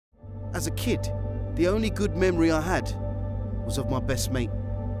As a kid, the only good memory I had was of my best mate.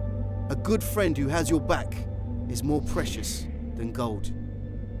 A good friend who has your back is more precious than gold.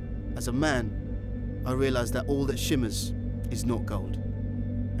 As a man, I realised that all that shimmers is not gold.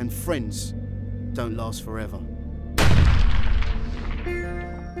 And friends don't last forever.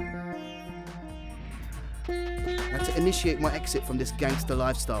 Now, to initiate my exit from this gangster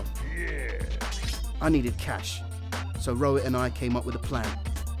lifestyle, I needed cash. So Rohit and I came up with a plan.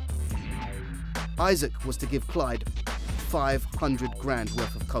 Isaac was to give Clyde 500 grand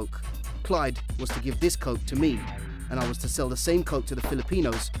worth of coke. Clyde was to give this coke to me, and I was to sell the same coke to the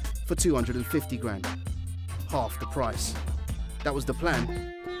Filipinos for 250 grand. Half the price. That was the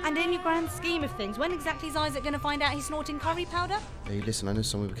plan. And in your grand scheme of things, when exactly is Isaac going to find out he's snorting curry powder? Hey, listen, I know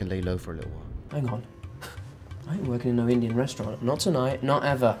somewhere we can lay low for a little while. Hang on. I ain't working in no Indian restaurant. Not tonight, not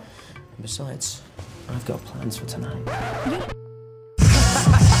ever. And besides, I've got plans for tonight.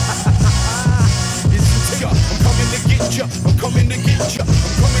 I'm coming to get ya, I'm coming to get ya,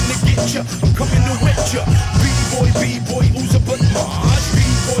 I'm coming to get ya, I'm coming to wet ya. B-boy, who's a butt marsh?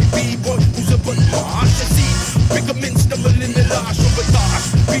 B-boy, who's a butt marsh? I see bigger men stumbling in the lash over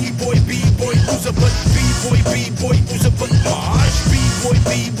dash. B-boy, who's a butt? B-boy, who's a butt marsh?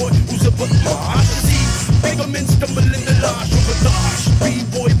 B-boy, who's a butt marsh? I see bigger men stumbling in the lash over dash.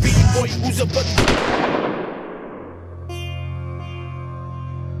 B-boy, who's a butt